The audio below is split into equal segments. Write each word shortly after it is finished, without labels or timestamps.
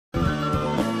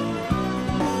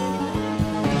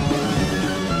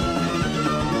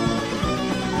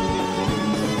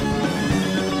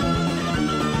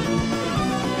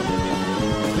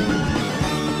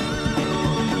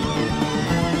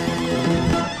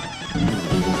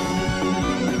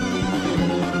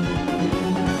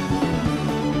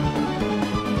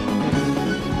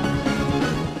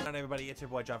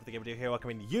boy John for the GamerDuo here,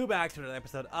 welcoming you back to another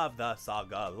episode of the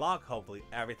Sagalocke. Hopefully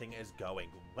everything is going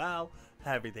well,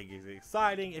 everything is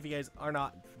exciting. If you guys are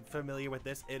not familiar with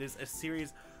this, it is a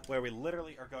series where we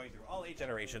literally are going through all 8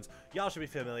 generations. Y'all should be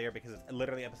familiar because it's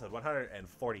literally episode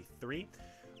 143.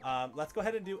 Let's go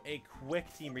ahead and do a quick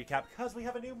team recap because we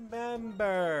have a new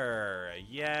member.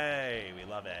 Yay, we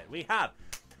love it. We have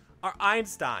our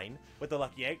Einstein with the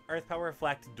Lucky Egg, Earth Power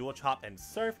Reflect, Dual Chop, and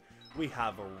Surf. We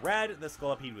have Red, the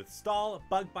Scolipede with Stall,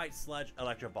 Bug Bite, Sludge,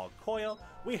 Electro Ball, Coil.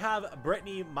 We have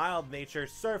Brittany, Mild Nature,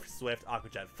 Surf, Swift,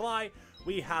 Aquajet, Fly.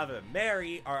 We have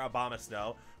Mary, our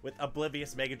Abomasnow, with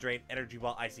Oblivious, Mega Drain, Energy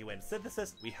Ball, Icy Wind,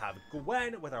 Synthesis. We have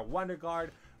Gwen with our Wonder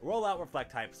Guard, Rollout,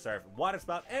 Reflect Type, Surf, Water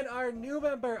Spout, and our new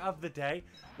member of the day,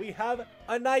 we have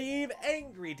a naive,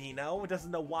 angry Dino, who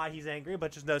doesn't know why he's angry,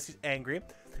 but just knows he's angry,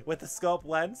 with the Scope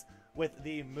Lens, with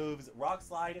the moves Rock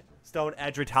Slide, Stone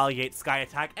Edge, Retaliate, Sky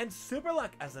Attack, and Super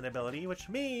Luck as an ability, which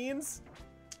means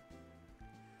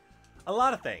a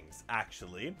lot of things,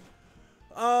 actually.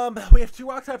 We have 2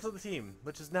 rock types on the team,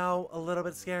 which is now a little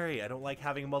bit scary. I don't like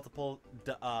having multiple,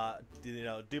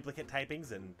 duplicate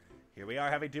typings, and here we are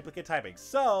having duplicate typings.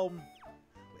 So,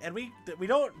 and we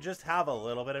don't just have a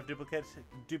little bit of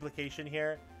duplication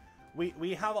here.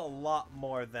 We have a lot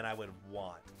more than I would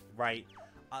want, right?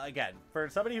 Again, for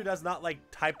somebody who does not like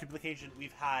type duplication,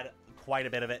 we've had quite a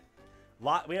bit of it.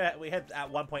 We had at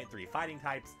 1.3 fighting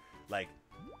types, like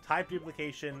type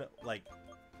duplication, like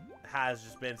has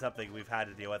just been something we've had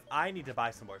to deal with. I need to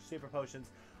buy some more super potions.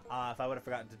 If I would have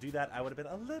forgotten to do that, I would have been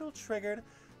a little triggered,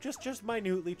 just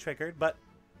minutely triggered. But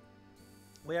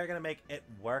we are gonna make it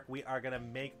work. We are gonna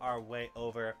make our way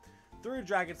over through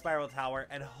Dragon Spiral Tower,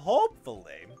 and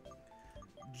hopefully,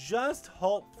 just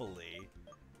hopefully,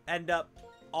 end up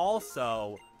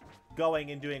also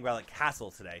going and doing Relic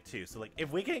Castle today too. So like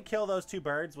if we can kill those 2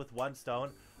 birds with 1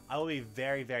 stone, I will be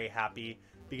very, very happy,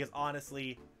 because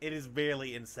honestly it is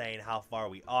really insane how far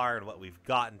we are and what we've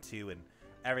gotten to and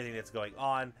everything that's going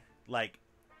on. Like,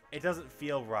 it doesn't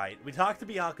feel right. We talked to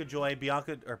we talked to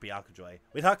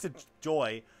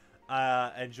Joy,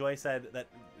 and Joy said that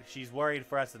she's worried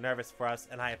for us and nervous for us,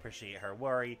 and I appreciate her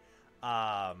worry,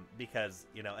 because,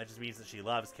 you know, it just means that she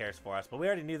cares for us. But we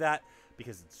already knew that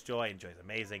because it's Joy, and Joy's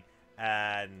amazing.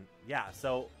 And yeah,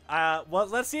 so well,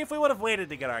 let's see if we would have waited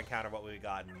to get our encounter, what we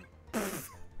got.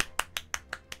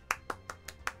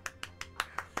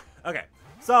 Okay,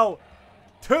 so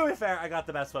to be fair, I got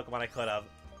the best Pokemon I could have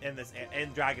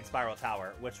in Dragon Spiral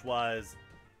Tower, which was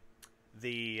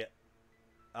the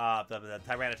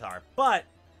Tyranitar. But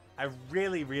I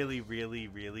really, really, really,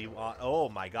 really want. Oh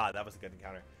my God, that was a good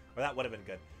encounter, or that would have been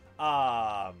good.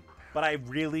 But I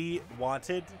really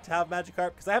wanted to have Magikarp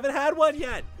because I haven't had one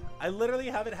yet. I literally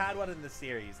haven't had one in this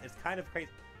series. It's kind of crazy.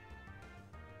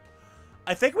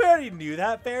 I think we already knew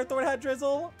that Ferrothorn had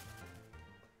Drizzle.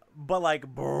 But like,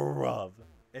 bruv,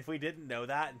 if we didn't know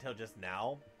that until just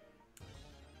now,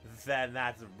 then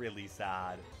that's really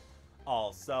sad.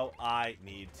 Also, I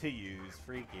need to use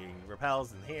freaking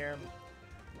repels in here,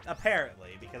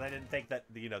 apparently, because I didn't think that,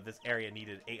 you know, this area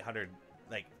needed 800,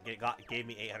 like, gave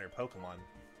me 800 Pokemon.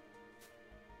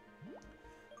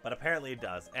 But apparently it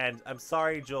does. And I'm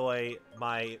sorry, Joy,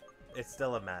 it's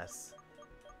still a mess.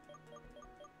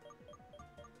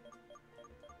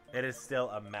 It is still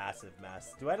a massive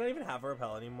mess. Do I not even have a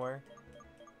repel anymore?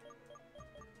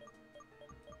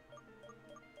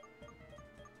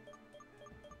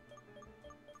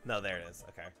 No, there it is.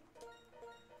 Okay.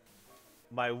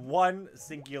 My 1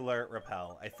 singular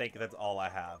repel. I think that's all I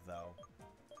have, though.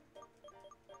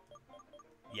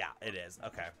 Yeah, it is.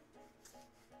 Okay.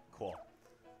 Cool.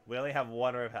 We only have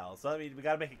 1 repel, so I mean, we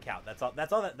gotta make it count. That's all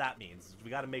that means. We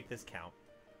gotta make this count.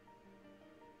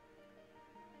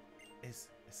 Is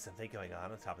something going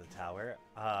on top of the tower?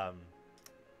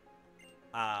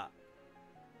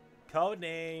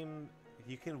 Codename,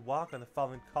 you can walk on the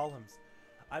fallen columns.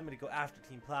 I'm gonna go after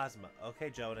Team Plasma. Okay,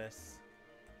 Jonas.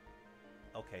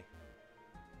 Okay.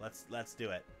 Let's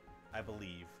do it. I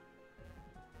believe.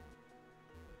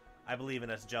 I believe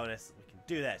in us, Jonas. We can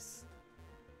do this.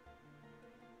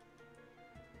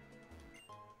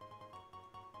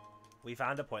 We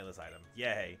found a pointless item.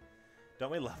 Yay.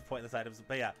 Don't we love pointless items?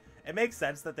 But yeah, it makes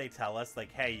sense that they tell us,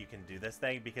 like, hey, you can do this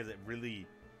thing, because it really,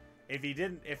 if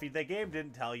the game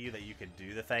didn't tell you that you could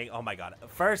do the thing, oh my God.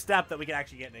 First step that we can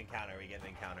actually get an encounter, we get an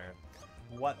encounter.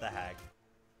 What the heck?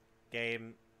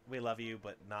 Game, we love you,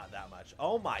 but not that much.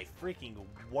 Oh my freaking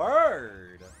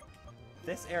word.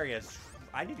 This area is,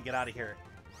 I need to get out of here.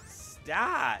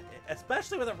 Stat,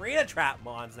 especially with arena trap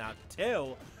mons now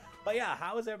too. But yeah,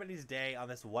 how was everybody's day on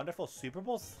this wonderful Super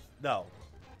Bowl? No.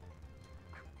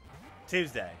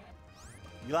 Tuesday.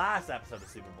 last episode of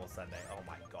Super Bowl Sunday. Oh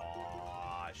my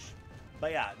gosh.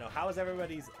 But yeah, no,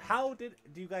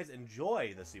 do you guys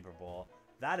enjoy the Super Bowl?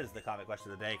 That is the comment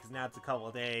question of the day, because now it's a couple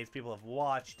of days. People have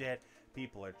watched it.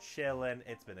 People are chilling.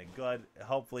 It's been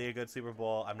hopefully a good Super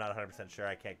Bowl. I'm not 100% sure.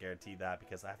 I can't guarantee that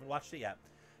because I haven't watched it yet.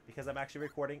 Because I'm actually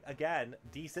recording, again,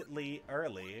 decently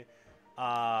early.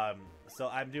 So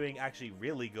I'm doing actually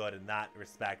really good in that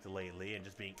respect lately and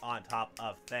just being on top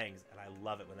of things. And I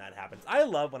love it when that happens. I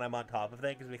love when I'm on top of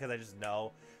things because I just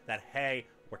know that, hey,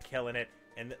 we're killing it.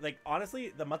 And, like,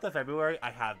 honestly, the month of February,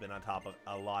 I have been on top of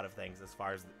a lot of things as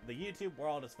far as the YouTube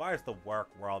world, as far as the work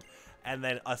world, and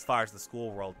then as far as the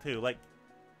school world, too. Like,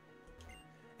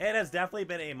 it has definitely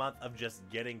been a month of just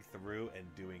getting through and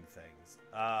doing things.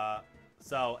 And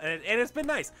it's been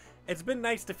nice. It's been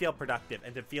nice to feel productive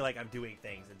and to feel like I'm doing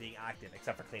things and being active,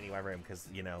 except for cleaning my room because,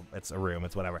 you know, it's a room.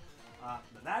 It's whatever.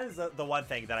 That is the one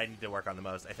thing that I need to work on the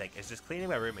most, I think, is just cleaning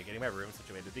my room and getting my room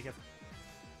situated because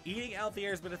eating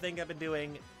healthier has been a thing I've been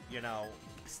doing. You know,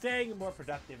 staying more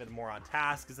productive and more on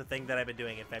task is a thing that I've been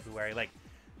doing in February. Like,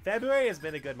 February has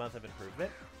been a good month of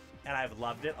improvement, and I've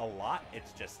loved it a lot.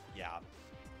 It's just, yeah.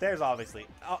 There's obviously,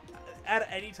 at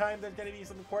any time, there's going to be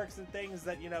some quirks and things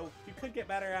that, you know, you could get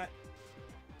better at.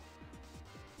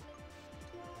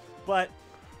 But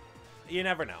you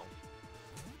never know.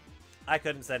 I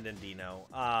couldn't send in Dino.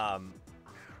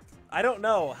 I don't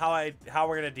know how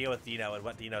we're gonna deal with Dino and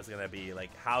what Dino's gonna be,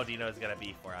 like how Dino's gonna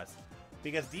be for us,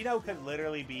 because Dino could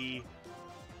literally be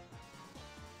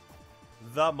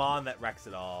the mon that wrecks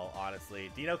it all. Honestly,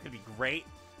 Dino could be great.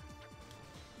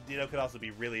 Dino could also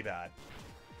be really bad.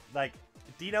 Like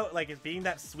Dino, like as being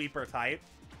that sweeper type,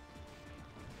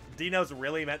 Dino's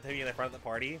really meant to be in the front of the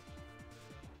party,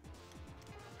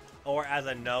 or as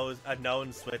a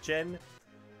known switch in.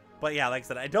 But yeah, like I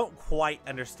said, I don't quite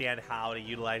understand how to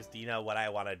utilize Dino, what I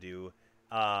want to do.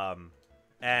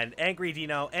 And Angry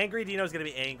Dino is going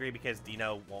to be angry because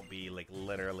Dino won't be, like,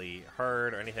 literally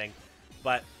heard or anything.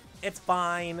 But it's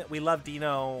fine. We love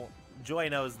Dino. Joy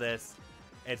knows this.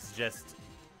 It's just...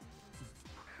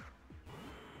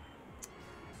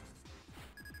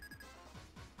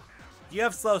 You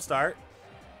have slow start.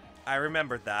 I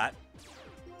remembered that.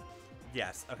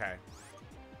 Yes, okay.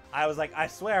 I was like, I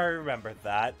swear I remembered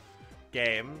that.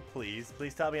 Game, please.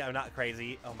 Please tell me I'm not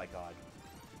crazy. Oh my god.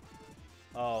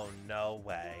 Oh, no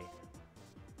way.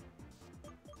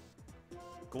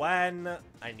 Gwen,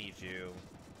 I need you.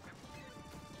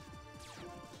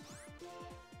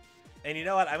 And you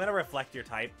know what? I'm gonna reflect your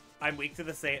type. I'm weak to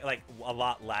the same, like, a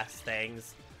lot less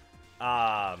things.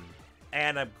 And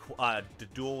I'm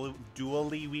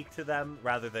dually weak to them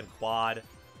rather than quad.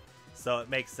 So it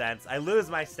makes sense. I lose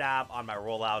my stab on my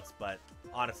rollouts, but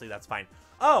honestly, that's fine.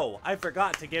 Oh, I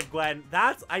forgot to give Gwen...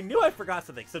 I knew I forgot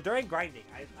something. So during grinding,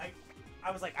 I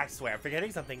was like, I swear I'm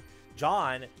forgetting something.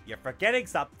 John, you're forgetting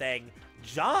something.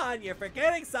 John, you're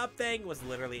forgetting something was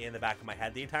literally in the back of my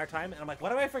head the entire time. And I'm like,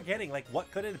 what am I forgetting? Like,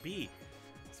 what could it be?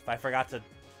 So I forgot to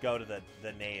go to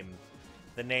the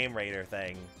name raider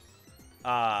thing.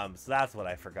 So that's what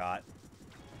I forgot.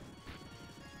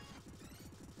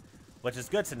 Which is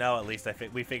good to know, at least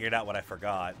we figured out what I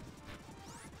forgot.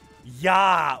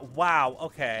 Yeah! Wow,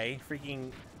 okay.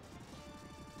 Freaking...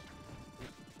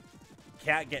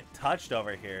 Can't get touched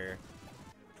over here.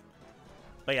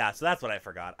 But yeah, so that's what I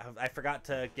forgot. I forgot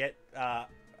to get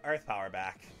Earth Power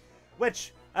back.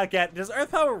 Which, again, does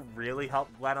Earth Power really help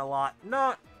Gwen a lot?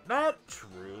 Not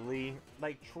truly.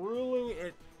 Like, truly,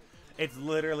 it's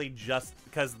literally just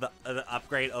because the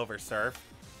upgrade over Surf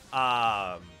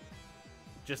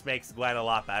just makes Gwen a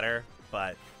lot better,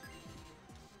 but...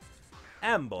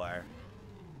 Embor.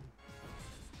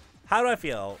 How do I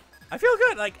feel? I feel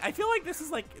good. Like, I feel like this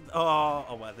is like...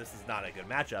 Oh, well, this is not a good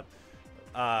matchup.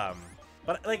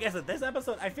 But like I said, this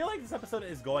episode... I feel like this episode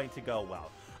is going to go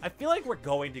well. I feel like we're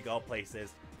going to go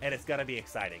places, and it's going to be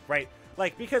exciting, right?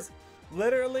 Like, because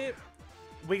literally,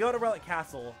 we go to Relic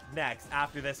Castle next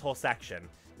after this whole section.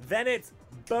 Then it's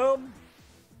boom,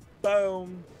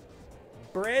 boom,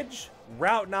 bridge,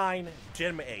 Route 9,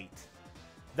 Gym 8.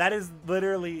 That is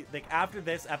literally, like, after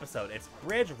this episode, it's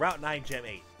Bridge, Route 9, Gym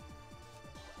 8.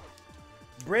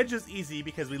 Bridge is easy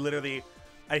because we literally,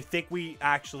 I think we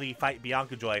actually fight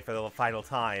Bianca Joy for the final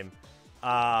time.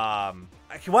 Why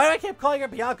do I keep calling her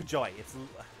Bianca Joy?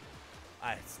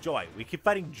 It's Joy. We keep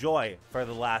fighting Joy for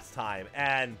the last time,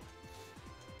 and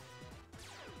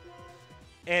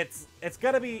it's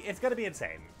gonna be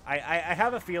insane. I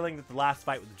have a feeling that the last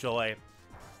fight with Joy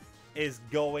is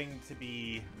going to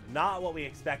be not what we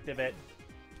expect of it,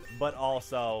 but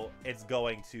also it's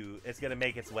gonna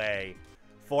make its way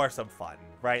for some fun,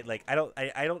 right? Like I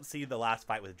don't see the last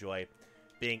fight with Joy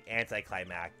being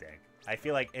anticlimactic. I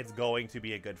feel like it's going to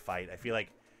be a good fight. I feel like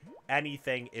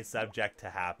anything is subject to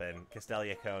happen.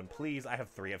 Castelia Cone, please. I have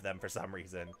 3 of them for some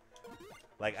reason.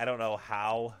 Like, I don't know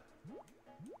how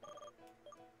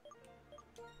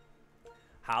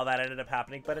that ended up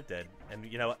happening, but it did. And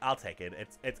you know what? I'll take it.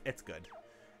 It's good.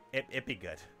 It be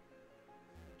good.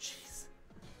 Jeez.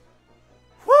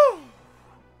 Woo!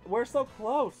 We're so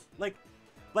close. Like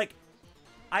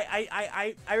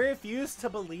I refuse to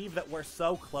believe that we're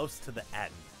so close to the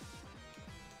end.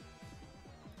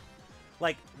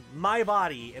 Like, my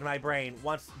body and my brain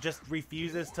just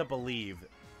refuses to believe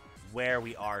where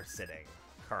we are sitting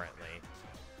currently.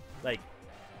 Like,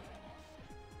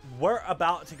 we're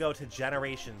about to go to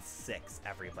Generation 6,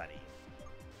 everybody.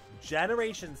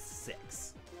 Generation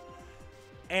 6.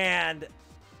 And,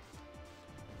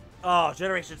 oh,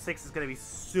 Generation 6 is going to be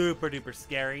super duper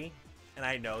scary. And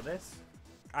I know this.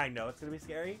 I know it's going to be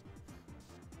scary.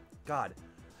 God.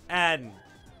 And,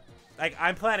 like,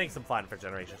 I'm planning some fun for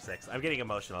Generation 6. I'm getting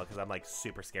emotional because I'm, like,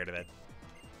 super scared of it.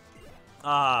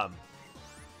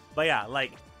 But yeah,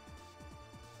 like,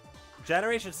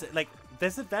 Generation 6, like,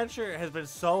 this adventure has been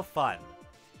so fun,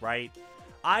 right?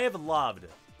 I have loved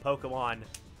Pokemon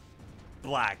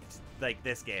Black, like,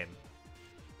 this game,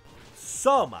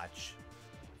 so much.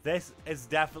 This has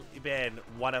definitely been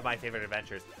one of my favorite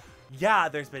adventures. Yeah,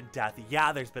 there's been death.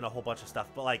 Yeah, there's been a whole bunch of stuff.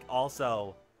 But, like,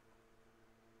 also,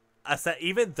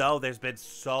 even though there's been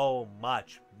so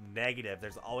much negative,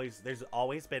 there's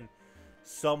always been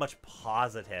so much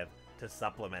positive to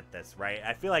supplement this, right?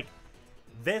 I feel like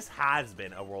this has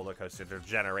been a roller coaster of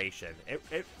generation.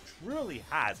 It truly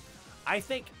has. I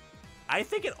think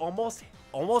it almost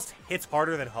hits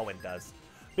harder than Hoenn does,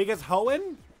 because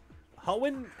Hoenn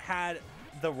had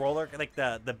the roller, like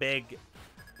the big,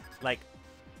 like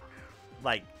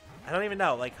I don't even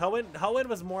know, like Hoenn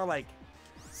was more like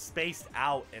spaced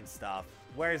out and stuff,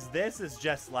 whereas this is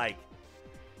just like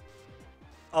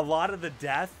a lot of the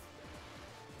death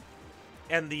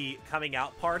and the coming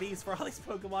out parties for all these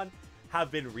Pokemon have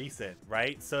been recent,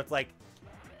 right? So it's like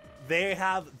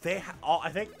I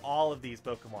think all of these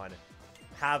Pokemon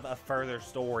have a further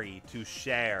story to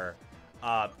share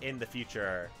in the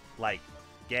future, like,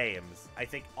 games. I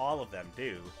think all of them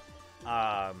do.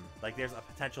 Like, there's a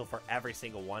potential for every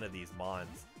single one of these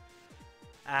mons.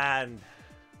 And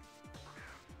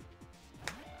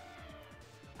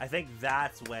I think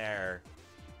that's where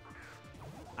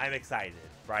I'm excited,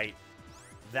 right?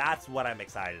 That's what I'm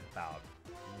excited about.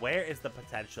 Where is the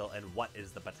potential, and what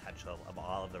is the potential of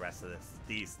all of the rest of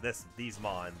these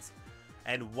mons,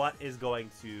 and what is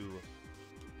going to,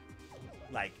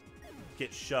 like,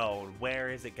 get shown?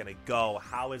 Where is it gonna go?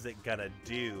 How is it gonna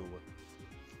do?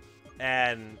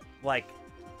 And, like,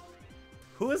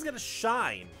 who is gonna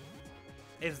shine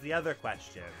is the other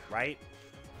question, right?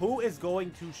 Who is going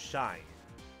to shine?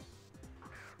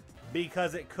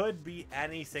 Because it could be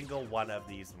any single one of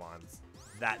these ones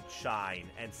that shine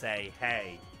and say,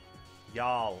 hey,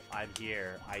 y'all, I'm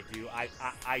here. I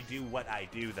do what I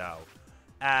do, though.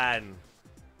 And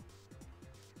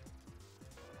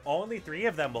only 3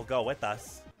 of them will go with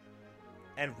us.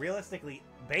 And realistically,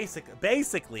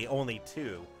 basically only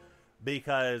 2,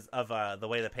 because of the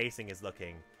way the pacing is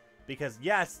looking. Because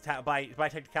yes, by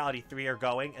technicality, 3 are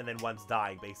going, and then 1's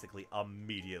dying basically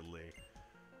immediately.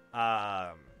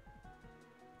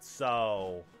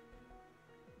 So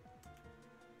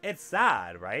it's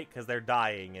sad, right? Because they're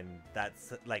dying, and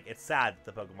that's, like, it's sad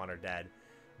that the Pokemon are dead.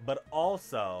 But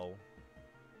also,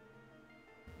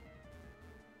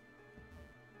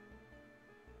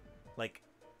 like,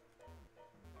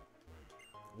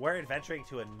 we're adventuring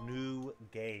to a new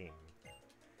game,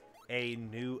 a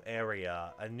new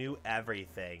area, a new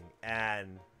everything,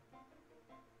 and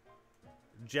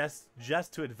just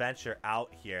to adventure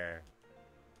out here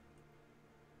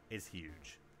is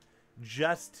huge.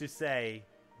 Just to say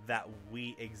that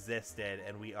we existed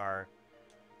and we are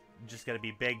just gonna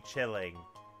be big chilling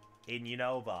in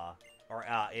Unova, or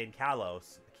in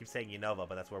Kalos. I keep saying Unova,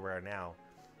 but that's where we are now.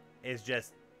 Is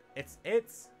just, it's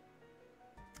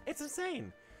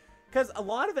insane. Because a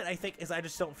lot of it, I think, is I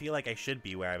just don't feel like I should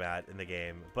be where I'm at in the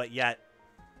game, but yet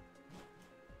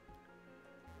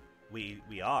we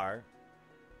are.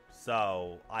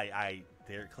 So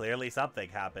there clearly something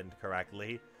happened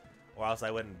correctly, or else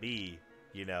I wouldn't be,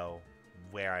 you know,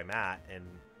 where I'm at and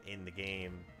in the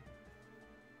game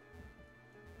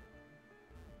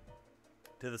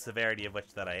to the severity of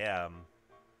which that I am.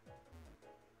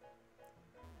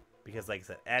 Because, like I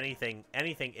said,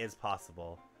 anything is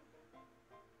possible.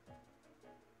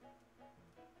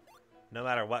 No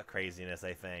matter what craziness,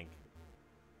 I think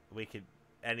we could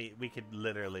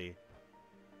literally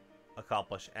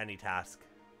accomplish any task.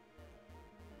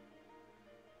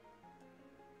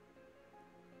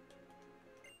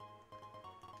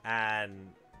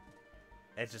 And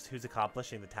it's just who's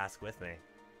accomplishing the task with me.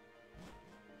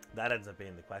 That ends up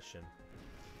being the question.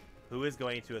 Who is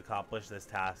going to accomplish this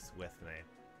task with me?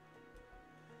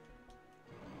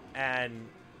 And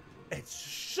it's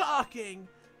shocking.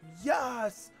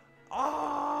 Yes.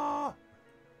 Ah.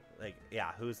 Like,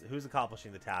 yeah, who's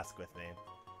accomplishing the task with me?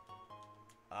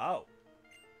 Oh.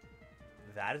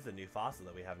 That is a new fossil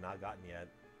that we have not gotten yet.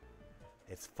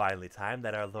 It's finally time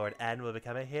that our Lord N will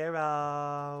become a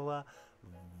hero.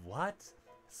 What?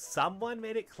 Someone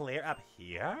made it clear up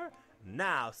here?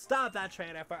 Now, stop that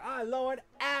trainer for our Lord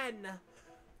N!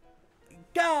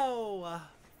 Go!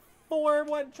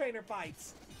 4-1 trainer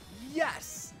fights!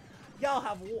 Yes! Y'all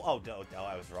have... Oh, no,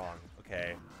 I was wrong.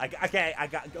 Okay. Okay,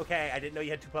 I didn't know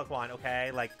you had 2 Pokemon,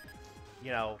 okay? Like,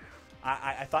 you know,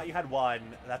 I thought you had 1.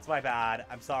 That's my bad.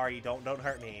 I'm sorry. Don't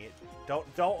hurt me.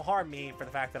 Don't harm me for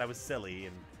the fact that I was silly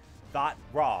and thought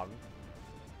wrong.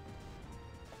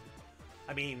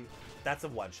 I mean, that's a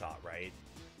one-shot, right?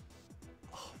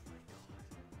 Oh my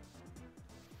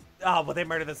god. Oh, but they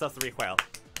murdered themselves to recoil.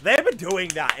 They've been doing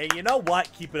that, and you know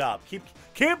what? Keep it up. Keep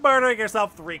murdering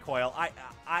yourself to recoil.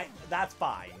 That's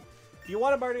fine. If you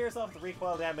want to murder yourself with the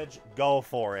recoil damage, go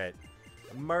for it.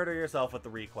 Murder yourself with the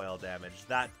recoil damage.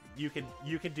 That you can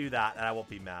do that, and I won't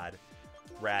be mad.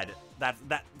 Red.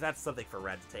 That's something for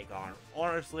Red to take on.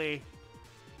 Honestly,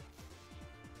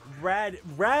 Red.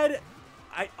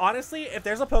 Honestly, if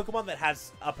there's a Pokemon that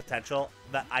has a potential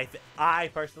that I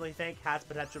personally think has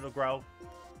potential to grow,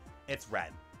 it's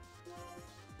Red.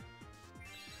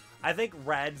 I think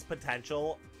Red's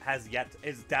potential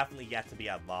is definitely yet to be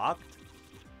unlocked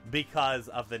because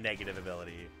of the negative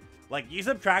ability. Like, you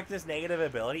subtract this negative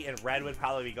ability and Red would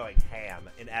probably be going ham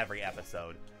in every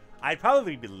episode. I'd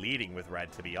probably be leading with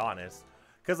Red, to be honest.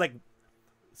 Because, like,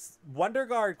 Wonder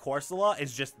Guard Corsola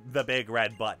is just the big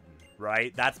red button,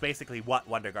 right? That's basically what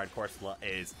Wonder Guard Corsola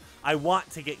is. I want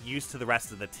to get used to the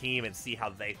rest of the team and see how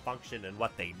they function and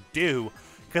what they do.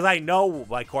 Because I know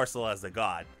my Corsola is a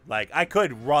god. Like, I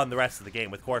could run the rest of the game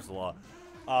with Corsola.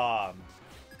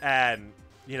 And,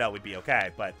 you know, we'd be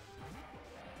okay. But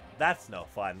that's no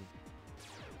fun.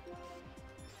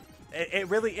 It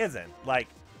really isn't. Like,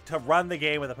 to run the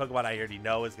game with a Pokemon I already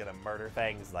know is going to murder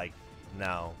things, like,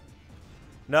 no.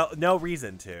 No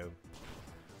reason to.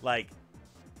 Like,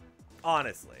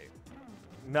 honestly.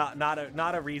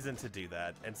 Not a reason to do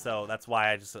that. And so that's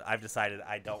why I've decided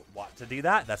I don't want to do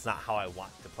that. That's not how I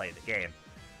want to play the game.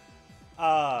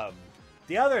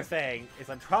 The other thing is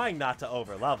I'm trying not to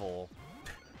overlevel.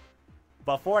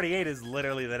 But 48 is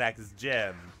literally the next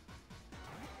gym.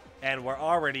 And we're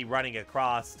already running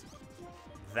across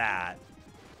that.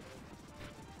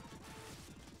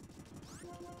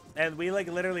 And we, like,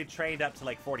 literally trained up to,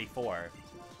 like, 44.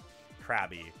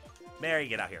 Krabby. Mary,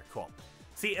 get out here. Cool.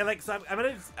 See, and, like, so I'm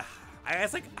gonna just... I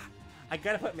guess, like, I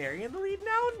gotta put Mary in the lead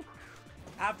now?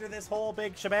 After this whole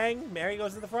big shebang, Mary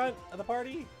goes to the front of the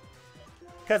party?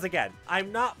 Because, again,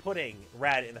 I'm not putting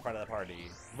Red in the front of the party.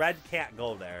 Red can't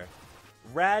go there.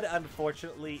 Red,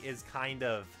 unfortunately, is kind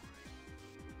of...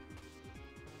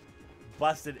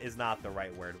 Busted is not the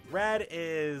right word. Red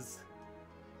is...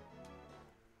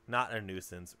 not a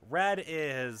nuisance. Red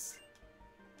is...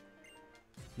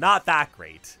 not that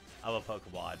great of a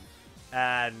Pokemon.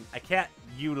 And I can't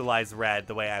utilize Red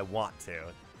the way I want to.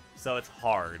 So it's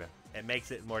hard. It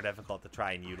makes it more difficult to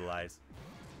try and utilize.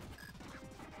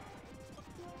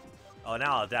 Oh,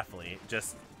 now I'll definitely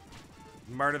just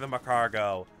murder the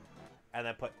Macargo and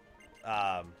then put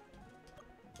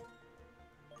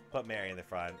Mary in the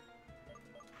front.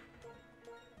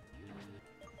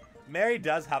 Mary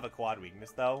does have a quad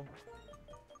weakness, though.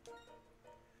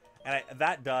 And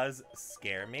that does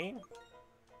scare me.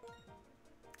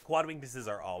 Quad weaknesses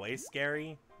are always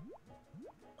scary.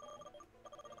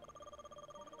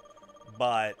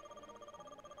 But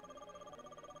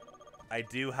I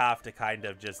do have to kind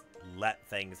of just let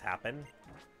things happen.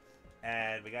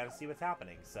 And we gotta see what's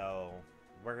happening. So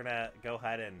we're gonna go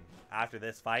ahead and, after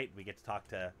this fight, we get to talk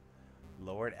to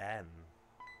Lord N.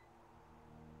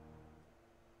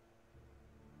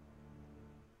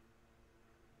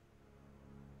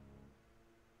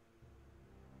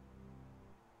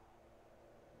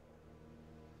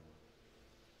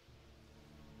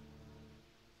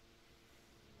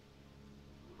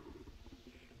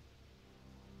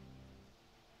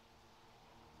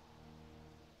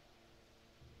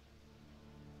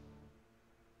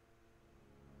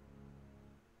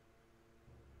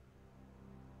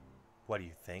 What do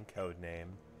you think, Codename?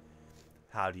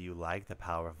 How do you like the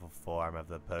powerful form of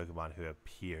the Pokemon who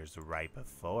appears right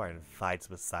before and fights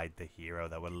beside the hero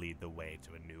that will lead the way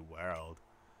to a new world?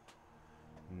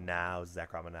 Now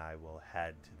Zekrom and I will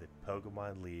head to the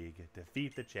Pokemon League,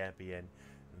 defeat the champion,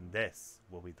 and this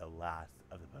will be the last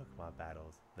of the Pokemon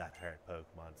battles that hurt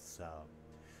Pokemon so.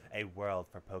 A world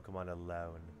for Pokemon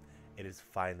alone. It is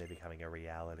finally becoming a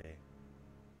reality.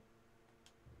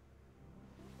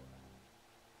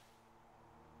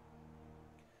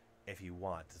 If you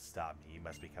want to stop me, you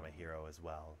must become a hero as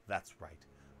well. That's right.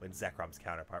 When Zekrom's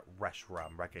counterpart,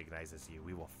 Reshiram, recognizes you,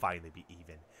 we will finally be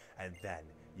even. And then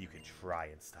you can try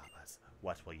and stop us.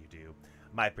 What will you do?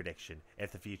 My prediction,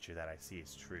 if the future that I see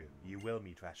is true, you will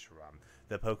meet Reshiram.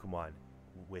 The Pokemon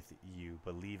with you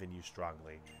believe in you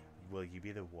strongly. Will you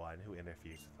be the one who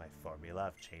interferes with my formula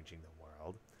of changing the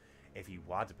world? If you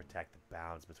want to protect the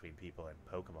bounds between people and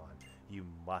Pokemon, you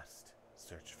must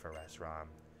search for Reshiram.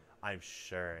 I'm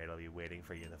sure it'll be waiting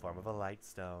for you in the form of a light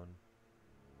stone.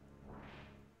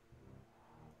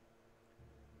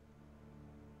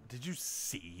 Did you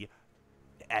see?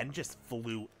 N just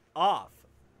flew off.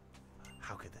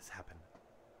 How could this happen?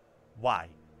 Why?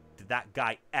 Did that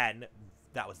guy N...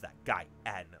 That was that guy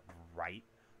N, right?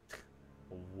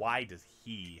 Why does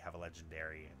he have a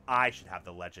legendary? I should have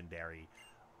the legendary.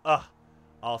 Ugh.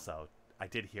 Also, I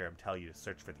did hear him tell you to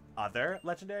search for the other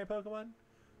legendary Pokemon.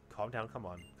 Calm down, come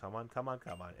on. Come on, come on,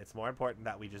 come on. It's more important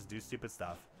that we just do stupid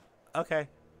stuff. Okay.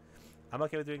 I'm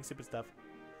okay with doing stupid stuff.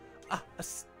 Ah,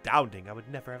 astounding. I would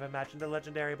never have imagined a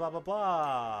legendary blah, blah,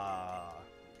 blah.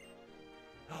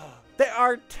 There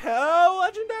are two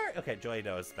legendary. Okay, Joy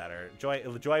knows better. Joy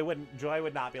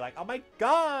would not be like, oh my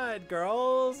god,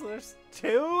 girls, there's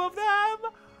two of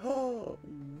them?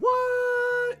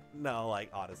 What? No, like,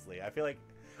 honestly, I feel like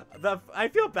I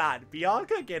feel bad.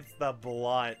 Bianca gets the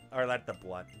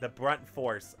brunt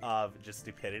force of just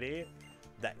stupidity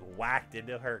that whacked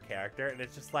into her character, and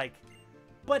it's just like,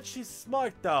 but she's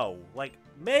smart though. Like,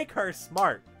 make her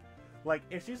smart. Like,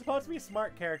 if she's supposed to be a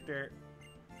smart character,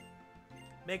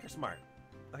 make her smart.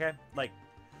 Okay? Like,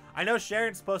 I know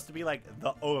Sharon's supposed to be like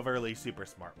the overly super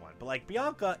smart one, but like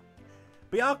Bianca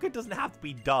doesn't have to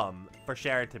be dumb for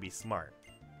Sharon to be smart.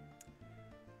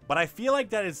 But I feel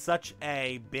like that is such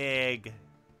a big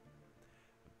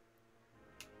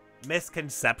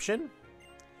misconception,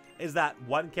 is that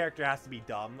one character has to be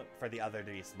dumb for the other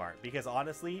to be smart. Because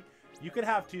honestly, you could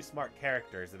have two smart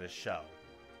characters in a show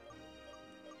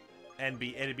and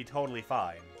it'd be totally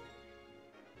fine.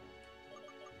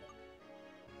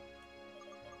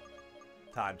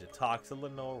 Time to talk to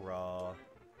Lenora.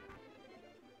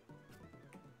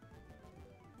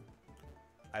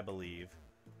 I believe.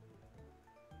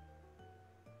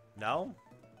 No?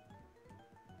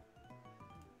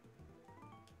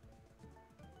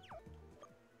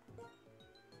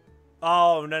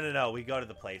 Oh, no. We go to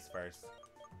the place first.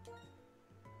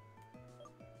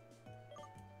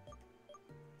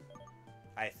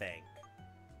 I think.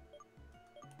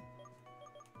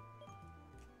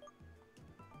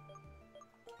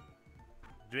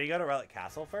 Do we go to Relic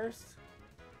Castle first?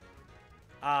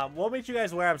 We'll meet you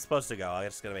guys where I'm supposed to go. I'm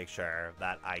just gonna make sure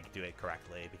that I do it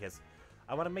correctly, because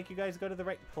I want to make you guys go to the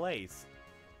right place.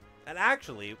 And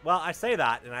actually, well, I say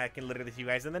that, and I can literally see you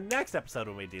guys in the next episode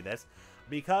when we do this,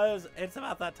 because it's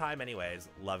about that time anyways.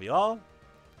 Love you all.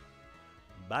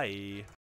 Bye.